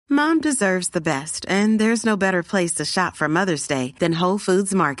Mom deserves the best, and there's no better place to shop for Mother's Day than Whole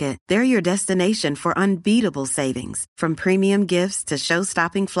Foods Market. They're your destination for unbeatable savings, from premium gifts to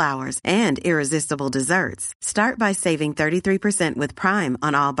show-stopping flowers and irresistible desserts. Start by saving 33% with Prime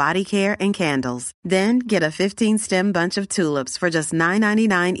on all body care and candles. Then get a 15-stem bunch of tulips for just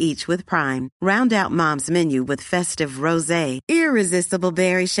 $9.99 each with Prime. Round out Mom's menu with festive rosé, irresistible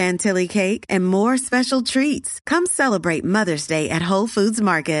berry chantilly cake, and more special treats. Come celebrate Mother's Day at Whole Foods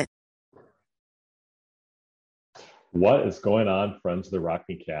Market. What is going on, friends of the Rock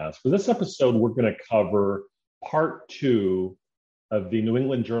Me Cast? For this episode, we're going to cover part 2 of the New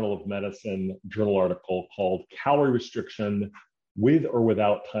England Journal of Medicine journal article called Calorie Restriction with or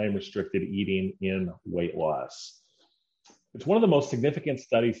Without Time-Restricted Eating in Weight Loss. It's one of the most significant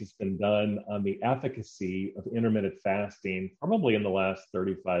studies that's been done on the efficacy of intermittent fasting, probably in the last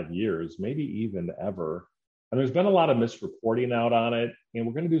 35 years, maybe even ever. And there's been a lot of misreporting out on it, and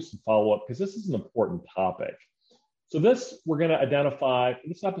we're going to do some follow-up because this is an important topic. So in this episode, we're going to identify,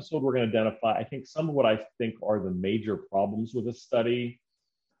 I think, some of what I think are the major problems with this study.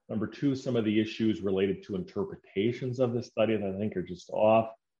 Number 2, some of the issues related to interpretations of this study that I think are just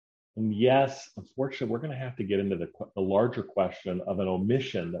off. And yes, unfortunately, we're going to have to get into the larger question of an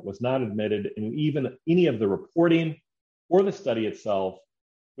omission that was not admitted in even any of the reporting or the study itself,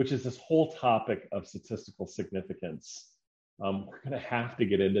 which is this whole topic of statistical significance. We're going to have to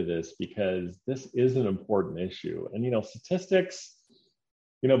get into this because this is an important issue. And, statistics,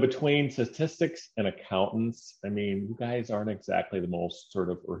 between statistics and accountants, you guys aren't exactly the most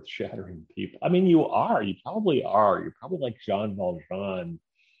sort of earth-shattering people. You probably are. You're probably like Jean Valjean,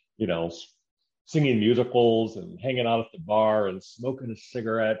 singing musicals and hanging out at the bar and smoking a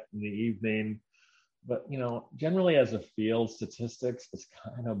cigarette in the evening. But, generally as a field, statistics is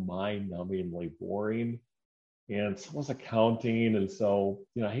kind of mind-numbingly boring. And so was accounting. And so,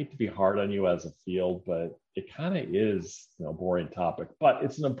 I hate to be hard on you as a field, but it kind of is, a boring topic. But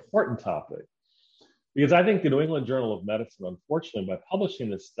it's an important topic because I think the New England Journal of Medicine, unfortunately, by publishing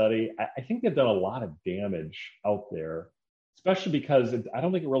this study, I think they've done a lot of damage out there, especially because I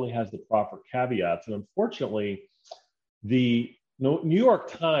don't think it really has the proper caveats. And unfortunately, the New York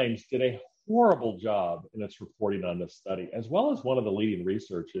Times did a horrible job in its reporting on this study, as well as one of the leading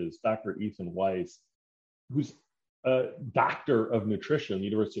researchers, Dr. Ethan Weiss, who's a doctor of nutrition,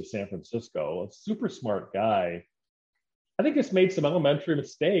 University of San Francisco, a super smart guy. I think just made some elementary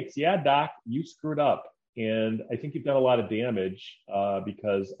mistakes. Yeah, Doc, you screwed up. And I think you've done a lot of damage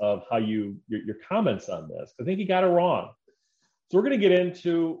because of how your comments on this. I think you got it wrong. So we're going to get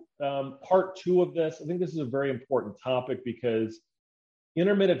into part 2 of this. I think this is a very important topic because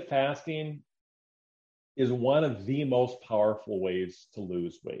intermittent fasting is one of the most powerful ways to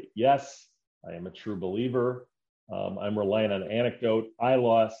lose weight. Yes, I am a true believer. I'm relying on anecdote. I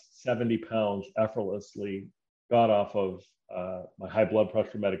lost 70 pounds effortlessly, got off of my high blood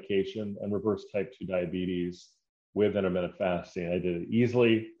pressure medication and reversed type 2 diabetes with intermittent fasting. I did it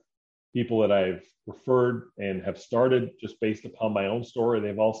easily. People that I've referred and have started just based upon my own story,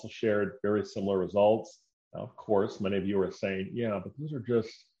 they've also shared very similar results. Now, of course, many of you are saying, yeah, but those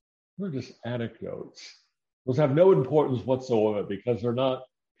are just anecdotes. Those have no importance whatsoever because they're not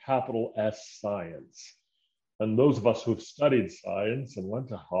capital S science. And those of us who've studied science and went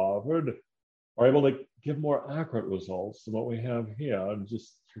to Harvard are able to give more accurate results than what we have here. And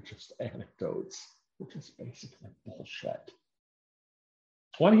they're just anecdotes, which is basically bullshit.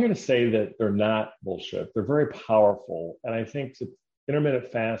 Well, I'm here to say that they're not bullshit. They're very powerful. And I think that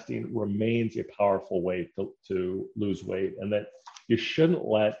intermittent fasting remains a powerful way to lose weight, and that you shouldn't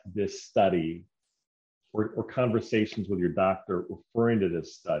let this study or conversations with your doctor referring to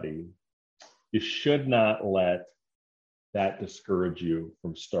this study, you should not let that discourage you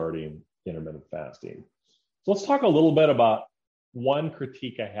from starting intermittent fasting. So let's talk a little bit about one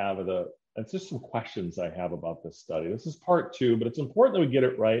critique I have and just some questions I have about this study. This is part 2, but it's important that we get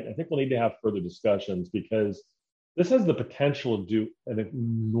it right. I think we'll need to have further discussions because this has the potential to do an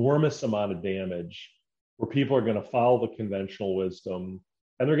enormous amount of damage where people are going to follow the conventional wisdom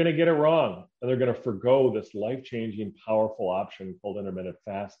and they're going to get it wrong. And they're going to forgo this life-changing, powerful option called intermittent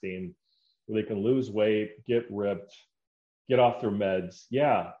fasting, where they can lose weight, get ripped, get off their meds.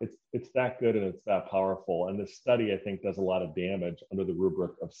 Yeah, it's that good and it's that powerful. And this study, I think, does a lot of damage under the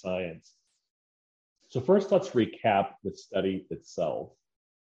rubric of science. So first, let's recap the study itself.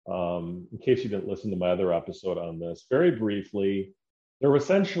 In case you didn't listen to my other episode on this, very briefly, there were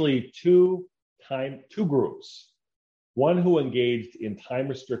essentially two groups. One who engaged in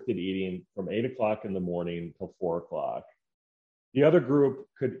time-restricted eating from 8 o'clock in the morning till 4 o'clock. The other group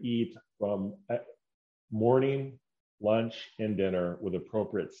could eat from morning lunch, and dinner with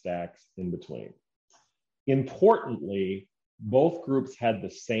appropriate snacks in between. Importantly, both groups had the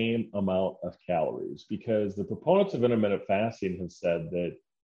same amount of calories because the proponents of intermittent fasting have said that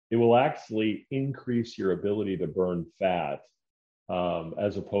it will actually increase your ability to burn fat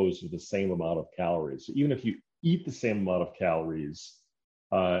as opposed to the same amount of calories. So even if you eat the same amount of calories,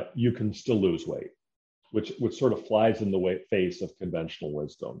 you can still lose weight, which sort of flies in the face of conventional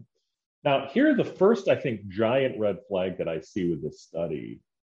wisdom. Now, here, the first, I think, giant red flag that I see with this study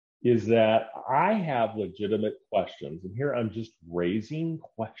is that I have legitimate questions. And here I'm just raising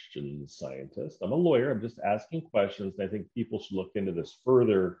questions, scientist. I'm a lawyer. I'm just asking questions. And I think people should look into this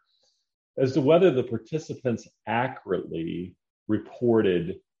further as to whether the participants accurately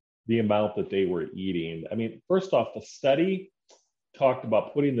reported the amount that they were eating. I mean, first off, the study talked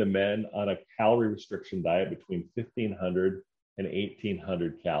about putting the men on a calorie restriction diet between 1,500 and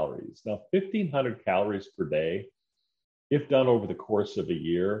 1,800 calories. Now, 1,500 calories per day, if done over the course of a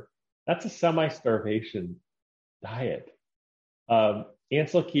year, that's a semi-starvation diet.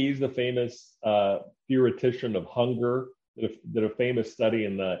 Ancel Keys, the famous theoretician of hunger, did a famous study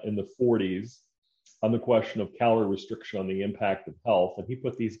in the 40s on the question of calorie restriction on the impact of health. And he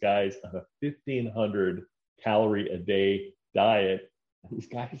put these guys on a 1,500 calorie a day diet. And these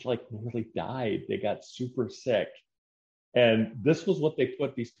guys like nearly died. They got super sick. And this was what they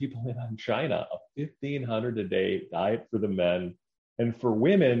put these people in China, a 1,500 a day diet for the men. And for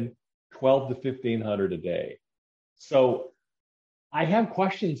women, 12 to 1,500 a day. So I have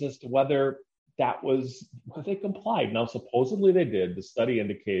questions as to whether they complied. Now, supposedly they did. The study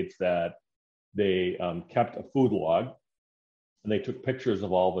indicates that they kept a food log and they took pictures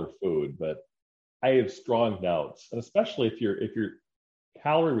of all their food, but I have strong doubts, and especially if you're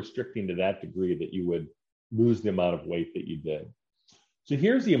calorie restricting to that degree that you would lose the amount of weight that you did. So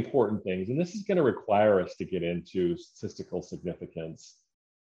here's the important things, and this is going to require us to get into statistical significance,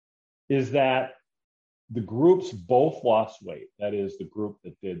 is that the groups both lost weight. That is, the group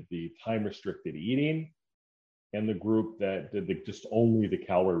that did the time-restricted eating and the group that did just only the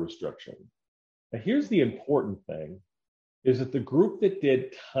calorie restriction. Now, here's the important thing, is that the group that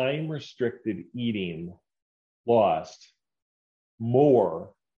did time-restricted eating lost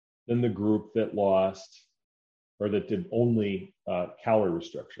more than the group that lost or that did only calorie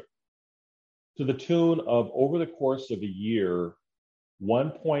restriction. To the tune of, over the course of a year,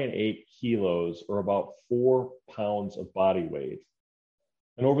 1.8 kilos, or about 4 pounds of body weight.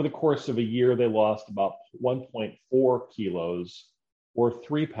 And over the course of a year, they lost about 1.4 kilos, or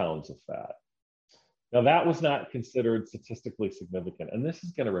 3 pounds of fat. Now, that was not considered statistically significant. And this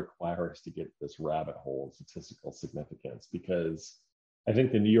is going to require us to get this rabbit hole of statistical significance, because I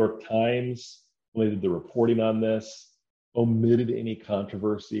think the New York Times, when they did the reporting on this, omitted any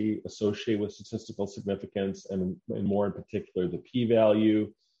controversy associated with statistical significance, and more in particular, the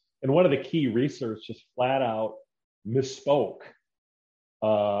p-value. And one of the key research just flat out misspoke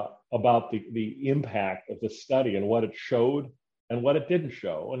about the impact of the study and what it showed and what it didn't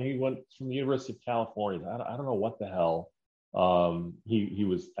show. And he went from the University of California. I don't know what the hell he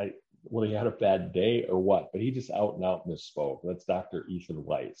was, whether he had a bad day or what, but he just out and out misspoke. That's Dr. Ethan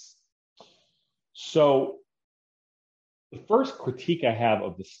Weiss. So the first critique I have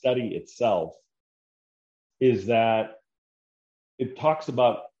of the study itself is that it talks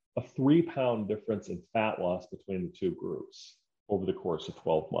about a 3-pound difference in fat loss between the two groups over the course of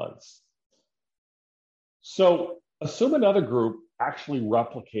 12 months. So assume another group actually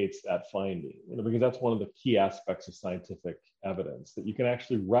replicates that finding, because that's one of the key aspects of scientific evidence, that you can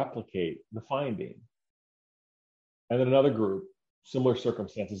actually replicate the finding. And then another group, similar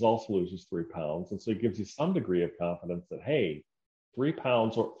circumstances, also loses 3 pounds. And so it gives you some degree of confidence that, hey, 3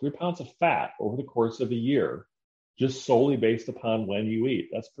 pounds of fat over the course of a year, just solely based upon when you eat.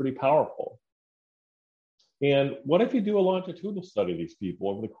 That's pretty powerful. And what if you do a longitudinal study of these people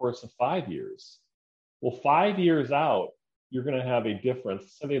over the course of 5 years? Well, 5 years out, you're going to have a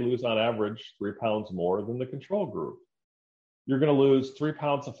difference. So they lose on average 3 pounds more than the control group. You're going to lose 3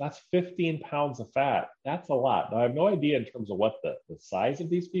 pounds of, that's 15 pounds of fat. That's a lot. Now, I have no idea in terms of what the size of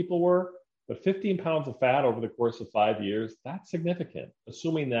these people were, but 15 pounds of fat over the course of 5 years, that's significant,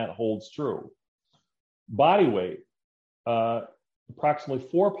 assuming that holds true. Body weight, approximately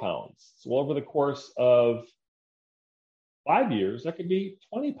 4 pounds. So over the course of 5 years, that could be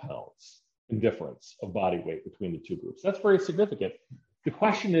 20 pounds in difference of body weight between the two groups. That's very significant. The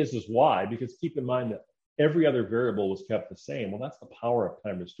question is why? Because keep in mind that every other variable was kept the same. Well, that's the power of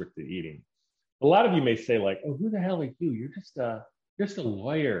time-restricted eating. A lot of you may say, like, oh, who the hell are you? You're just a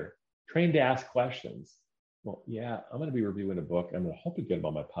lawyer trained to ask questions. Well, yeah, I'm going to be reviewing a book. I'm going to hope to get him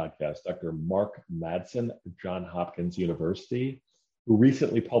on my podcast. Dr. Mark Madsen, Johns Hopkins University, who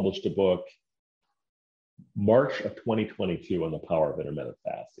recently published a book, March of 2022, on the power of intermittent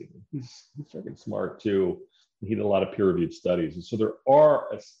fasting. He's freaking smart too. He did a lot of peer-reviewed studies. And so there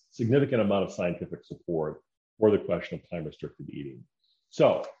are a significant amount of scientific support for the question of time-restricted eating.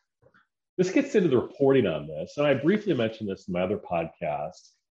 So this gets into the reporting on this. And I briefly mentioned this in my other podcast,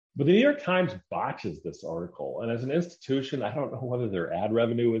 but the New York Times botches this article. And as an institution, I don't know whether their ad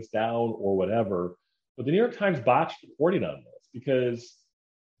revenue is down or whatever, but the New York Times botched reporting on this because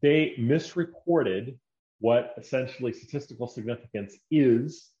they misreported what essentially statistical significance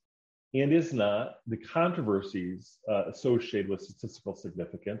is and is not, the controversies associated with statistical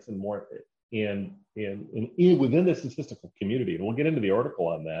significance, and more in within the statistical community. And we'll get into the article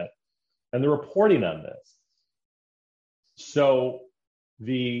on that and the reporting on this. So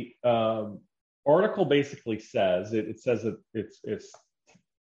the article basically says, it says that it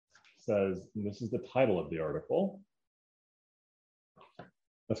says, and this is the title of the article,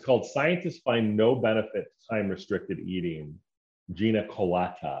 it's called "Scientists Find No Benefit to Time-Restricted Eating, Gina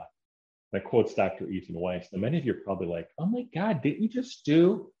Kolata." That quotes Dr. Ethan Weiss. Now, many of you are probably like, oh my God, didn't you just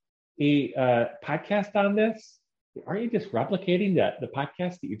do a podcast on this? Aren't you just replicating the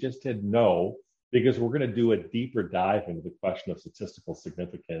podcast that you just did? No, because we're going to do a deeper dive into the question of statistical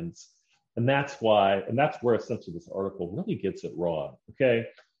significance. And that's where essentially this article really gets it wrong. Okay.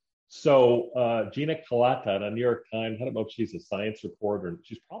 So Gina Kolata on the New York Times, I don't know if she's a science reporter,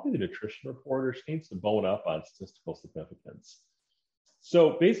 she's probably the nutrition reporter. She needs to bone up on statistical significance.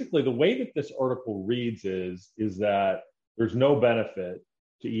 So basically the way that this article reads is that there's no benefit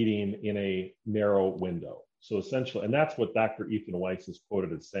to eating in a narrow window. So essentially, and that's what Dr. Ethan Weiss is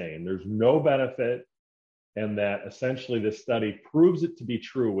quoted as saying, there's no benefit, and that essentially this study proves it to be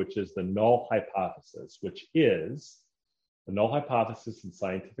true, which is the null hypothesis, which is the null hypothesis in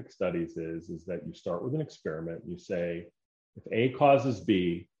scientific studies is that you start with an experiment. You say, if A causes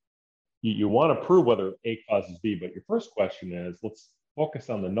B, you want to prove whether A causes B, but your first question is, let's focus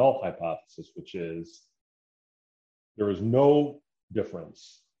on the null hypothesis, which is there is no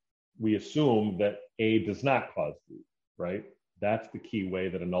difference. We assume that A does not cause B, right? That's the key way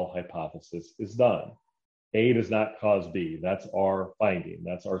that a null hypothesis is done. A does not cause B. That's our finding.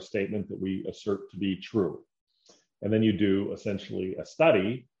 That's our statement that we assert to be true. And then you do essentially a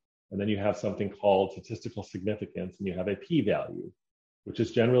study, and then you have something called statistical significance, and you have a p-value, which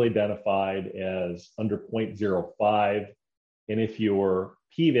is generally identified as under 0.05. And if your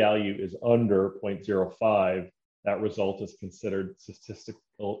p-value is under 0.05, that result is considered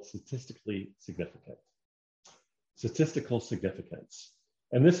statistically significant. Statistical significance.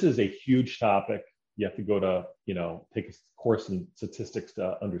 And this is a huge topic. You have to go to, take a course in statistics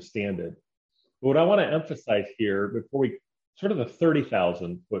to understand it. But what I want to emphasize here before we sort of the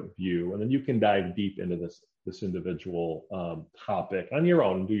 30,000 foot view, and then you can dive deep into this individual topic on your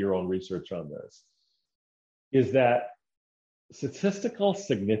own and do your own research on this, is that statistical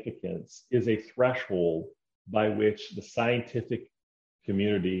significance is a threshold by which the scientific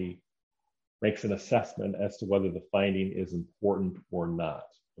community makes an assessment as to whether the finding is important or not.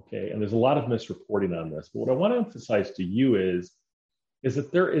 Okay, and there's a lot of misreporting on this. But what I want to emphasize to you is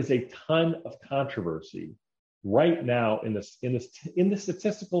that there is a ton of controversy right now in the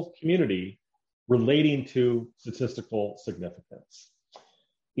statistical community relating to statistical significance.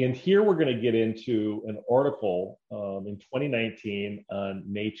 And here we're going to get into an article in 2019 on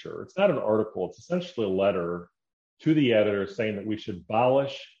Nature. It's not an article, it's essentially a letter to the editor saying that we should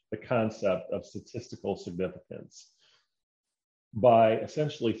abolish the concept of statistical significance by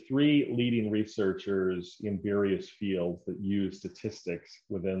essentially 3 leading researchers in various fields that use statistics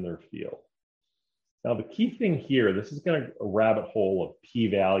within their field. Now, the key thing here, this is going to a rabbit hole of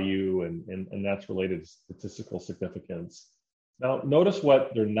p-value and that's related to statistical significance. Now, notice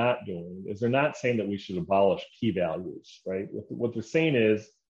what they're not doing is they're not saying that we should abolish p-values, right? What they're saying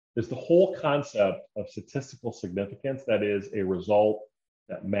is the whole concept of statistical significance, that is a result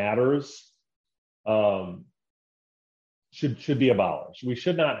that matters, should be abolished. We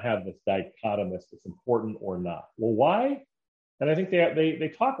should not have this dichotomous, it's important or not. Well, why? And I think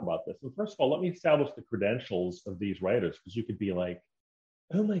they talk about this. And first of all, let me establish the credentials of these writers, because you could be like,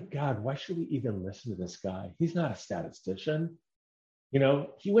 oh my God, why should we even listen to this guy? He's not a statistician.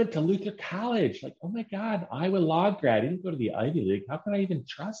 He went to Luther College. Like, oh my God, Iowa law grad. He didn't go to the Ivy League. How can I even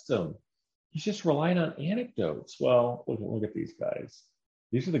trust him? He's just relying on anecdotes. Well, look at these guys.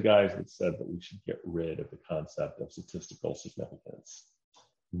 These are the guys that said that we should get rid of the concept of statistical significance.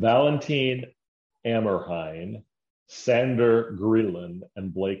 Valentin Amerheim, Sander Grillen,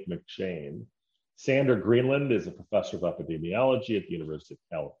 and Blake McShane Sander Greenland is a professor of epidemiology at the University of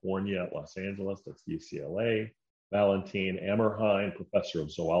California at Los Angeles, that's UCLA. Valentin Ammerheim, professor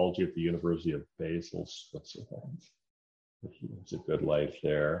of zoology at the University of Basel, Switzerland. It's a good life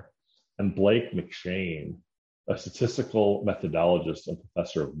there. And Blake McShane, a statistical methodologist and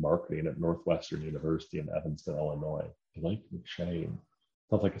professor of marketing at Northwestern University in Evanston, Illinois. Blake McShane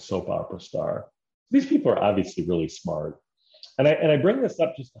sounds like a soap opera star. These people are obviously really smart. And I bring this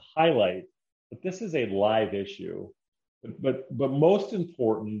up just to highlight that this is a live issue. But most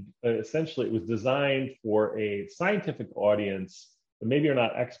important, essentially, it was designed for a scientific audience that maybe are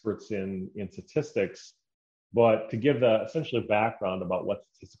not experts in statistics, but to give the essentially background about what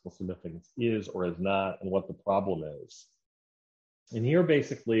statistical significance is or is not and what the problem is. And here,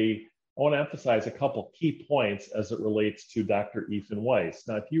 basically, I want to emphasize a couple key points as it relates to Dr. Ethan Weiss.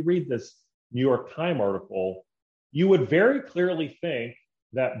 Now, if you read this New York Times article, you would very clearly think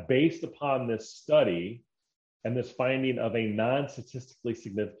that based upon this study and this finding of a non-statistically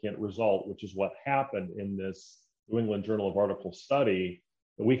significant result, which is what happened in this New England Journal of Article study,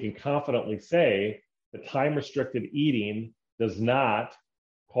 that we can confidently say that time-restricted eating does not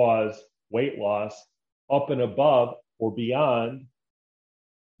cause weight loss up and above or beyond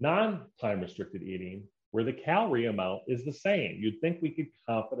non-time restricted eating, where the calorie amount is the same. You'd think we could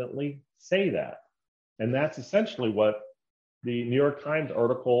confidently say that. And that's essentially what the New York Times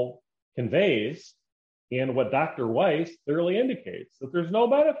article conveys, and what Dr. Weiss clearly indicates, that there's no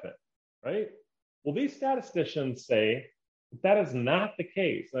benefit, right? Well, these statisticians say that that is not the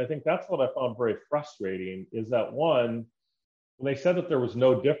case. And I think that's what I found very frustrating, is that one, when they said that there was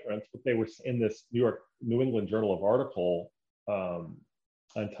no difference, but they were in this New England Journal of article on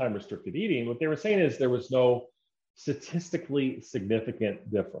time-restricted eating, what they were saying is there was no statistically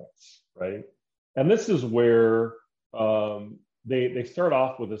significant difference, right? And this is where they start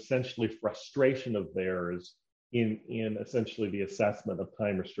off with essentially frustration of theirs in essentially the assessment of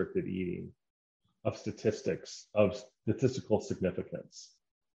time-restricted eating, of statistics, of statistical significance.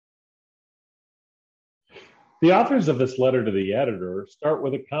 The authors of this letter to the editor start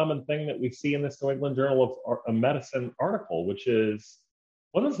with a common thing that we see in this New England Journal of Medicine article, which is,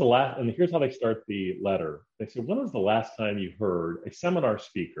 when was the last, and here's how they start the letter. They say, when was the last time you heard a seminar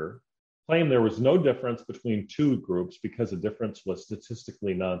speaker claim there was no difference between two groups because the difference was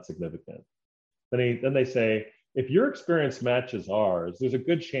statistically non-significant? Then they say, if your experience matches ours, there's a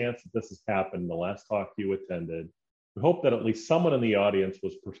good chance that this has happened in the last talk you attended. We hope that at least someone in the audience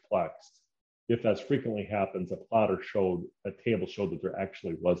was perplexed. If, as frequently happens, a table showed that there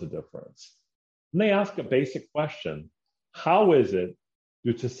actually was a difference. And they ask a basic question: how is it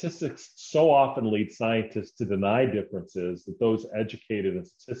do statistics so often lead scientists to deny differences that those educated in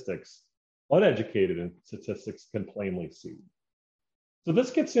statistics, uneducated in statistics, can plainly see? So this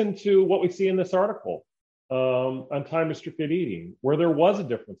gets into what we see in this article on time-restricted eating, where there was a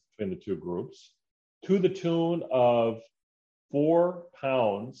difference between the two groups to the tune of 4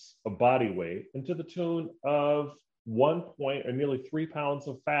 pounds of body weight and to the tune of 1 point or nearly 3 pounds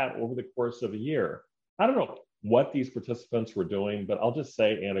of fat over the course of a year. I don't know what these participants were doing, but I'll just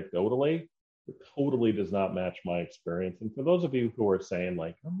say anecdotally, it totally does not match my experience. And for those of you who are saying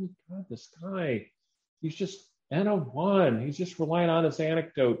like, oh my God, this guy, he's just N01, he's just relying on his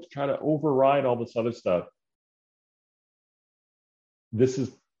anecdote to try to override all this other stuff.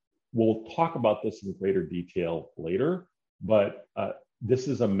 We'll talk about this in greater detail later, but this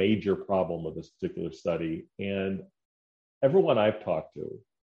is a major problem with this particular study. And everyone I've talked to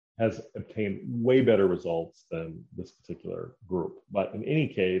has obtained way better results than this particular group. But in any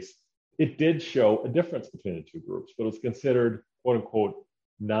case, it did show a difference between the two groups, but it was considered, quote unquote,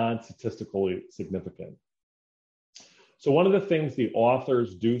 non-statistically significant. So one of the things the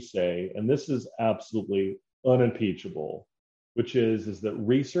authors do say, and this is absolutely unimpeachable, which is that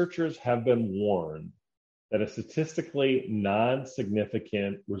researchers have been warned that a statistically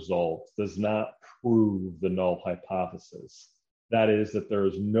non-significant result does not prove the null hypothesis. That is, that there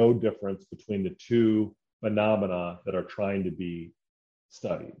is no difference between the two phenomena that are trying to be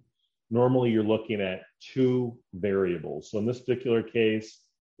studied. Normally, you're looking at two variables. So in this particular case,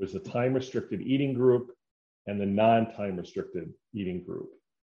 there's the time-restricted eating group and the non-time-restricted eating group.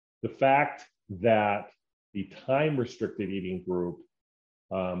 The fact that the time-restricted eating group,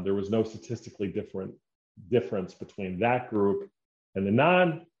 there was no statistically difference between that group and the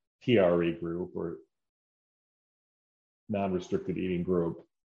non-TRE group, or non-restricted eating group,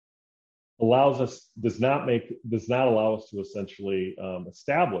 does not allow us to essentially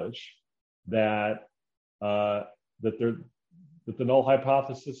establish that the null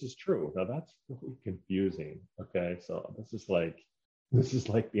hypothesis is true. Now that's really confusing. Okay, so this is like, This is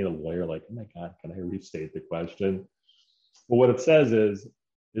like being a lawyer, like, oh my God, can I restate the question? But what it says is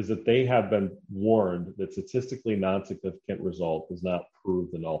that they have been warned that statistically non-significant result does not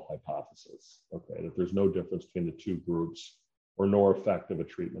prove the null hypothesis. Okay, that there's no difference between the two groups or nor effect of a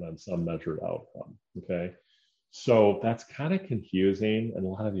treatment on some measured outcome. Okay, so that's kind of confusing, and a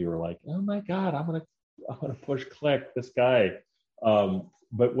lot of you are like, oh my God, I'm gonna push click this guy.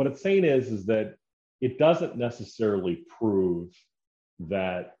 But what it's saying is that it doesn't necessarily prove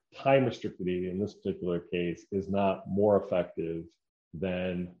that time restricted eating in this particular case is not more effective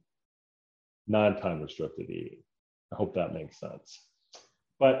than non-time restricted eating. I hope that makes sense.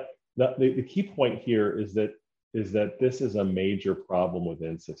 But the key point here is that this is a major problem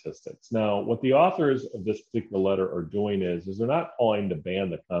within statistics. Now, what the authors of this particular letter are doing is they're not calling to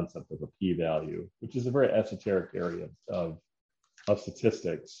ban the concept of a p-value, which is a very esoteric area of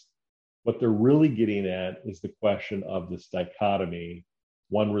statistics. What they're really getting at is the question of this dichotomy,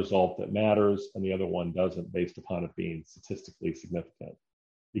 one result that matters and the other one doesn't, based upon it being statistically significant.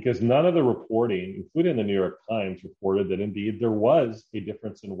 Because none of the reporting, including the New York Times, reported that indeed there was a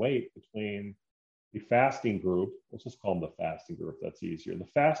difference in weight between the fasting group, let's just call them the fasting group, that's easier, the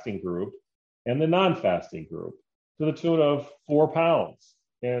fasting group and the non-fasting group, to the tune of 4 pounds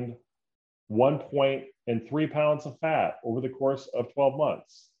and 1.3 pounds of fat over the course of 12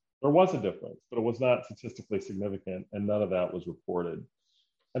 months. There was a difference, but it was not statistically significant, and none of that was reported.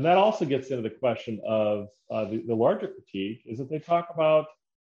 And that also gets into the question of the larger critique, is that they talk about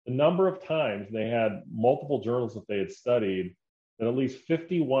the number of times, they had multiple journals that they had studied, that at least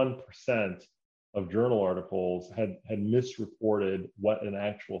 51% of journal articles had misreported what an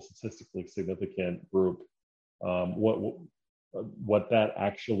actual statistically significant group, what that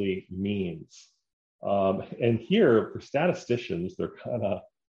actually means. And here, for statisticians, they're kind of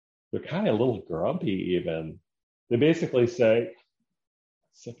a little grumpy even. They basically say,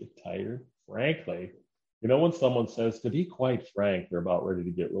 sick and tired, frankly. You know, when someone says, to be quite frank, they're about ready to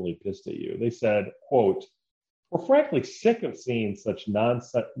get really pissed at you. They said, quote, we're frankly sick of seeing such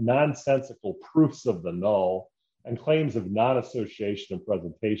nonsensical proofs of the null and claims of non-association in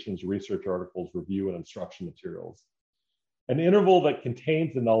presentations, research articles, review, and instruction materials. An interval that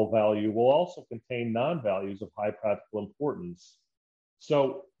contains a null value will also contain non-values of high practical importance.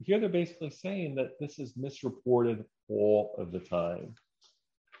 So here they're basically saying that this is misreported all of the time.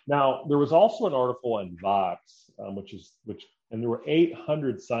 Now, there was also an article on Vox, and there were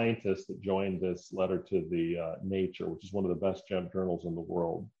 800 scientists that joined this letter to the Nature, which is one of the best journals in the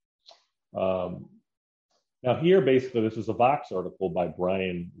world. Now here, basically, this is a Vox article by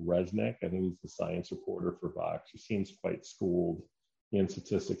Brian Resnick. I think he's the science reporter for Vox. He seems quite schooled in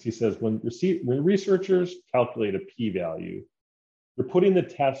statistics. He says, when researchers calculate a p-value, they're putting to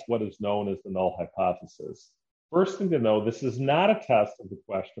test what is known as the null hypothesis. First thing to know, this is not a test of the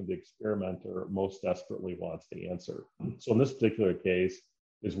question the experimenter most desperately wants to answer. So in this particular case,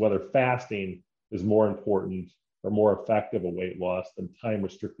 is whether fasting is more important or more effective at weight loss than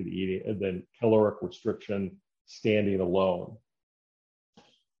time-restricted eating, and than caloric restriction standing alone.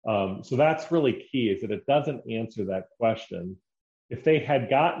 So that's really key, is that it doesn't answer that question. If they had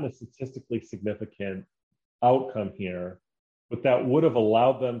gotten a statistically significant outcome here, what that would have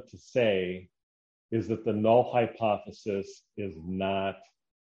allowed them to say is that the null hypothesis is not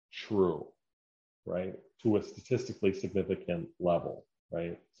true, right? To a statistically significant level,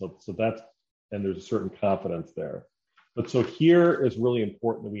 right? So that's, and there's a certain confidence there. But so here is really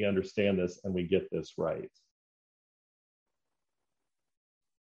important that we understand this and we get this right.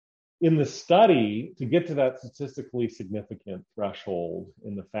 In the study, to get to that statistically significant threshold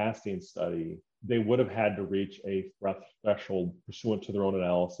in the fasting study, they would have had to reach a threshold pursuant to their own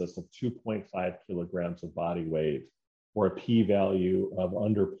analysis of 2.5 kilograms of body weight, or a p-value of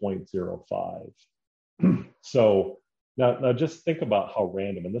under 0.05. So now just think about how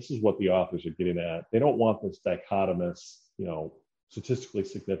random, and this is what the authors are getting at. They don't want this dichotomous, statistically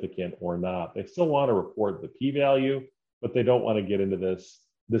significant or not. They still want to report the p-value, but they don't want to get into this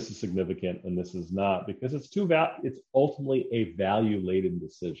is significant and this is not, because it's ultimately a value-laden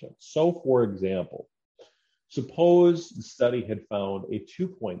decision. So for example, suppose the study had found a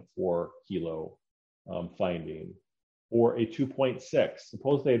 2.4 kilo finding, or a 2.6.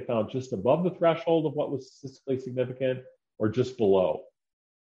 Suppose they had found just above the threshold of what was statistically significant, or just below.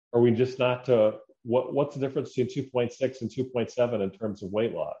 Are we just not to, what's the difference between 2.6 and 2.7 in terms of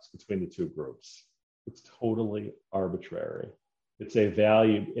weight loss between the two groups? It's totally arbitrary. It's a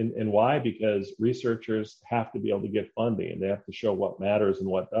value, and why? Because researchers have to be able to get funding, and they have to show what matters and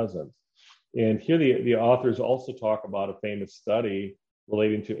what doesn't. And here the authors also talk about a famous study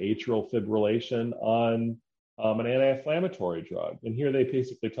relating to atrial fibrillation on an anti-inflammatory drug. And here they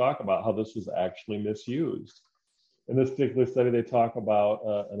basically talk about how this was actually misused. In this particular study, they talk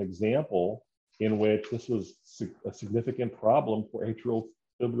about an example in which this was a significant problem for atrial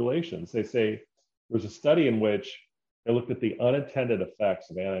fibrillations. They say there was a study in which they looked at the unintended effects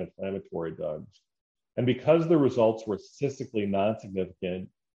of anti-inflammatory drugs. And because the results were statistically non-significant,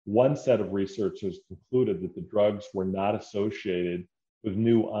 one set of researchers concluded that the drugs were not associated with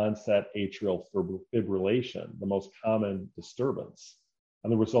new onset atrial fibrillation, the most common disturbance.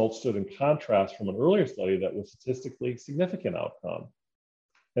 And the results stood in contrast from an earlier study that was statistically significant outcome.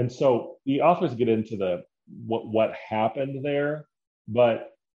 And so the authors get into what happened there, but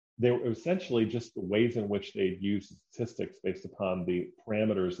they were essentially just the ways in which they used statistics based upon the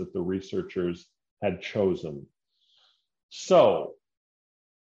parameters that the researchers had chosen. So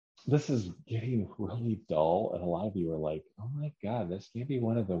this is getting really dull, and a lot of you are like, oh my God, this may be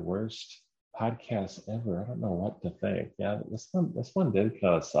one of the worst podcasts ever. I don't know what to think. Yeah, this one did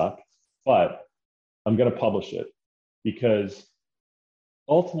kind of suck, but I'm going to publish it because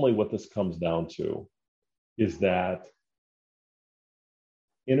ultimately what this comes down to is that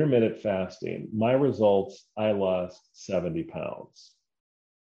intermittent fasting, my results, I lost 70 pounds.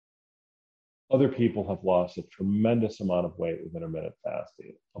 Other people have lost a tremendous amount of weight with intermittent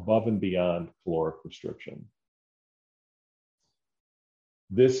fasting, above and beyond caloric restriction.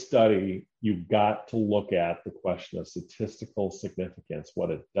 This study, you've got to look at the question of statistical significance,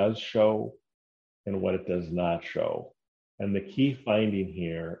 what it does show and what it does not show. And the key finding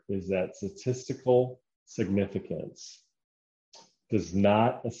here is that statistical significance does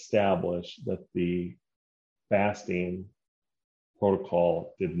not establish that the fasting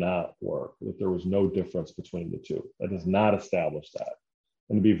protocol did not work, that there was no difference between the two. That does not establish that.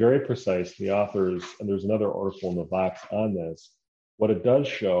 And to be very precise, the authors, and there's another article in the box on this, what it does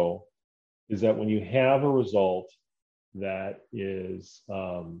show is that when you have a result that is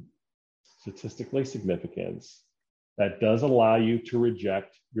statistically significant, that does allow you to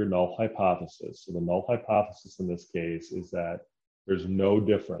reject your null hypothesis. So the null hypothesis in this case is that there's no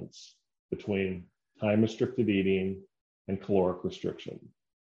difference between time-restricted eating and caloric restriction.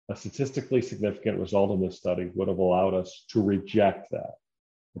 A statistically significant result in this study would have allowed us to reject that.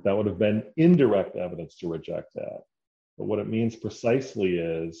 But that would have been indirect evidence to reject that. But what it means precisely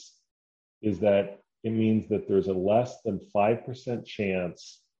is that it means that there's a less than 5%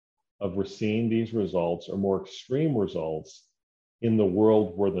 chance of seeing these results or more extreme results in the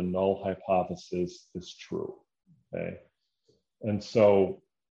world where the null hypothesis is true, okay? And so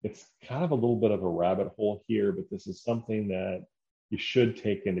it's kind of a little bit of a rabbit hole here, but this is something that you should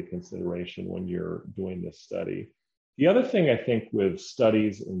take into consideration when you're doing this study. The other thing I think with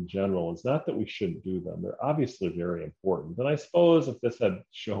studies in general is not that we shouldn't do them. They're obviously very important. And I suppose if this had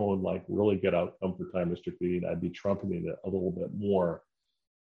shown like really good outcome for time-restricted eating, I'd be trumpeting it a little bit more.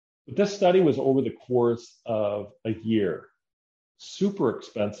 But this study was over the course of a year. Super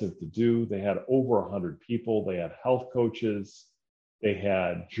expensive to do. They had over 100 people. They had health coaches. They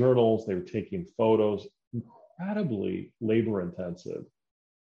had journals. They were taking photos. Incredibly labor intensive.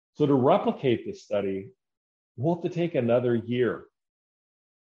 So to replicate this study, we'll have to take another year.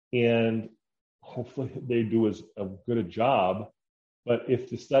 And hopefully they do as good a job. But if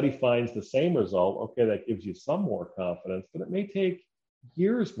the study finds the same result, okay, that gives you some more confidence, but it may take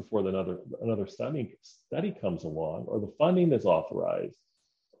years before another study comes along or the funding is authorized.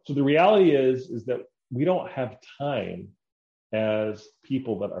 So the reality is that we don't have time as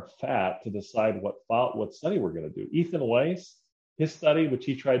people that are fat to decide what study we're going to do. Ethan Weiss, his study, which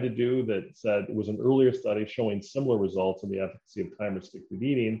he tried to do that said it was an earlier study showing similar results in the efficacy of time-restricted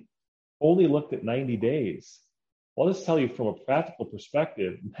eating, only looked at 90 days. Well, I'll just tell you from a practical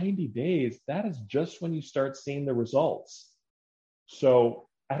perspective, 90 days, that is just when you start seeing the results. So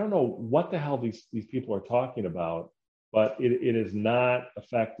I don't know what the hell these people are talking about, but it is not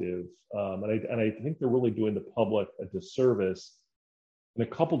effective. And I think they're really doing the public a disservice in a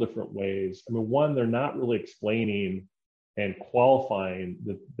couple different ways. I mean, one, they're not really explaining and qualifying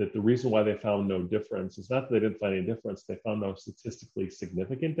that the reason why they found no difference is not that they didn't find any difference, they found no statistically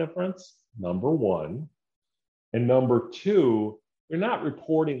significant difference, number one. And number two, they're not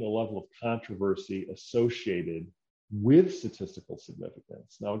reporting the level of controversy associated with statistical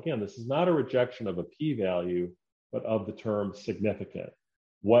significance. Now, again, this is not a rejection of a p-value, but of the term significant.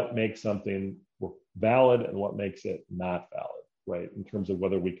 What makes something valid and what makes it not valid, right? In terms of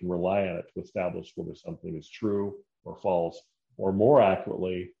whether we can rely on it to establish whether something is true or false, or more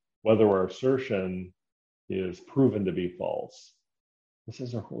accurately, whether our assertion is proven to be false. This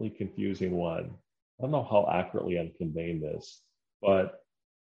is a really confusing one. I don't know how accurately I'm conveying this, but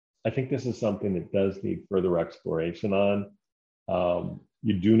I think this is something that does need further exploration on.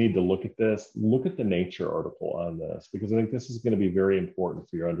 You do need to look at this, look at the Nature article on this, because I think this is going to be very important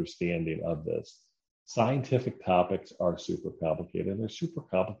for your understanding of this. Scientific topics are super complicated, and they're super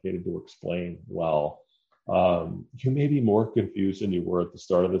complicated to explain well. You may be more confused than you were at the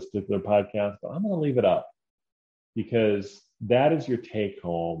start of this particular podcast, but I'm going to leave it up because that is your take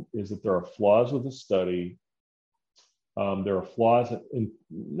home, is that there are flaws with the study. There are flaws in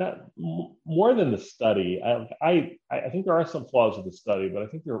not more than the study. I think there are some flaws with the study, but I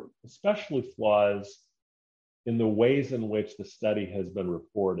think there are especially flaws in the ways in which the study has been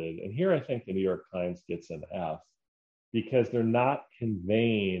reported. And here I think the New York Times gets an F because they're not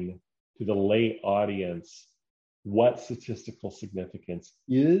conveying to the lay audience what statistical significance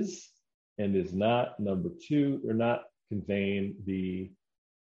is and is not. Number two, they're not conveying the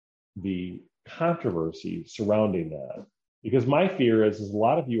controversy surrounding that. Because my fear is a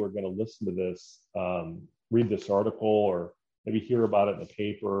lot of you are going to listen to this, read this article, or maybe hear about it in the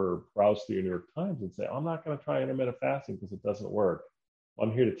paper or browse through your New York Times and say, I'm not going to try intermittent fasting because it doesn't work. Well,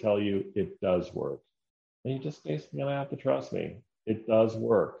 I'm here to tell you it does work. And you just basically going to have to trust me. It does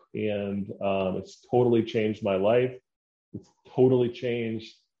work. And it's totally changed my life. It's totally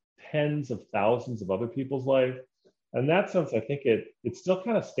changed tens of thousands of other people's life. In that sense, I think it still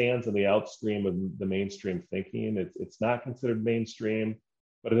kind of stands in the outstream of the mainstream thinking. It's not considered mainstream,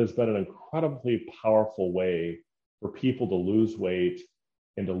 but it has been an incredibly powerful way for people to lose weight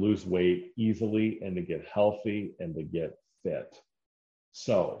and to lose weight easily and to get healthy and to get fit.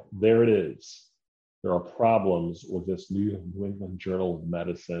 So there it is. There are problems with this New England Journal of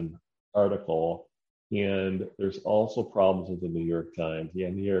Medicine article, and there's also problems with the New York Times. Yeah,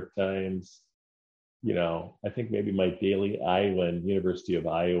 New York Times. You know, I think maybe my Daily Iowan, University of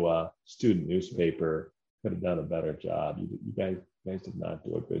Iowa student newspaper could have done a better job. You guys did not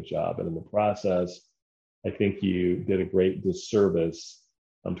do a good job. And in the process, I think you did a great disservice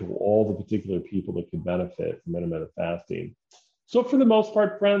to all the particular people that could benefit from intermittent fasting. So for the most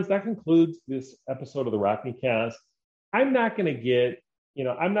part, friends, that concludes this episode of the Rockne Cast. I'm not going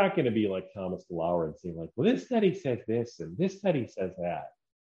to be like Thomas DeLauer and saying like, well, this study says this and this study says that.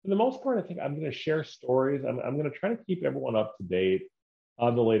 For the most part, I think I'm going to share stories. I'm going to try to keep everyone up to date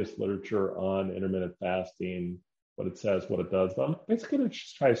on the latest literature on intermittent fasting, what it says, what it does. But I'm basically going to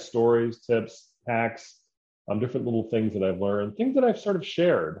just try stories, tips, hacks, different little things that I've learned, things that I've sort of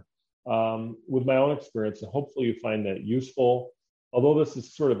shared with my own experience. And hopefully you find that useful. Although this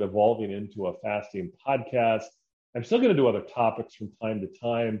is sort of evolving into a fasting podcast, I'm still going to do other topics from time to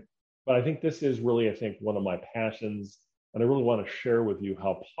time. But I think this is really, one of my passions. And I really want to share with you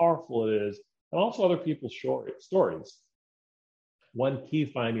how powerful it is and also other people's stories. One key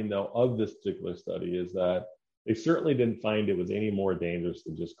finding, though, of this particular study is that they certainly didn't find it was any more dangerous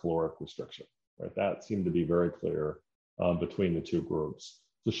than just caloric restriction. Right? That seemed to be very clear between the two groups.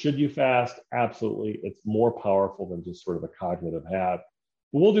 So should you fast? Absolutely. It's more powerful than just sort of a cognitive hack.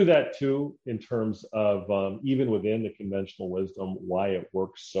 But we'll do that too in terms of even within the conventional wisdom, why it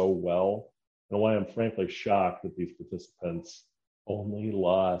works so well. And why I'm frankly shocked that these participants only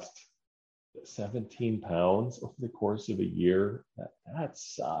lost 17 pounds over the course of a year. That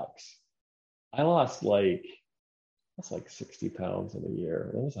sucks. I lost like 60 pounds in a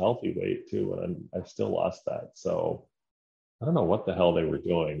year. It was healthy weight too, and I've still lost that. So I don't know what the hell they were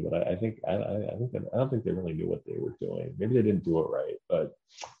doing, but I don't think they really knew what they were doing. Maybe they didn't do it right. But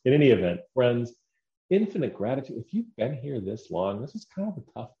in any event, friends, infinite gratitude. If you've been here this long, this is kind of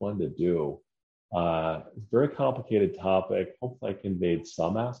a tough one to do. It's a very complicated topic. Hopefully I conveyed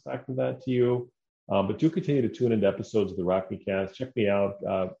some aspect of that to you. But do continue to tune into episodes of the Rockne Cast. Check me out.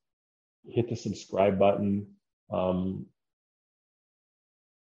 Hit the subscribe button.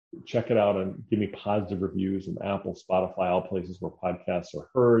 Check it out and give me positive reviews on Apple, Spotify, all places where podcasts are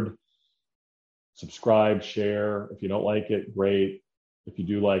heard. Subscribe, share. If you don't like it, great. If you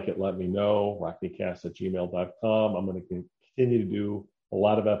do like it, let me know. rocknecast@gmail.com. I'm going to continue to do a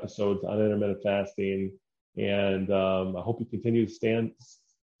lot of episodes on intermittent fasting. And I hope you continue to stay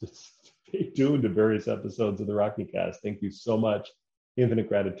tuned to various episodes of the Rockne Cast. Thank you so much. Infinite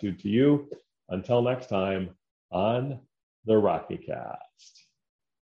gratitude to you. Until next time on the Rockne Cast.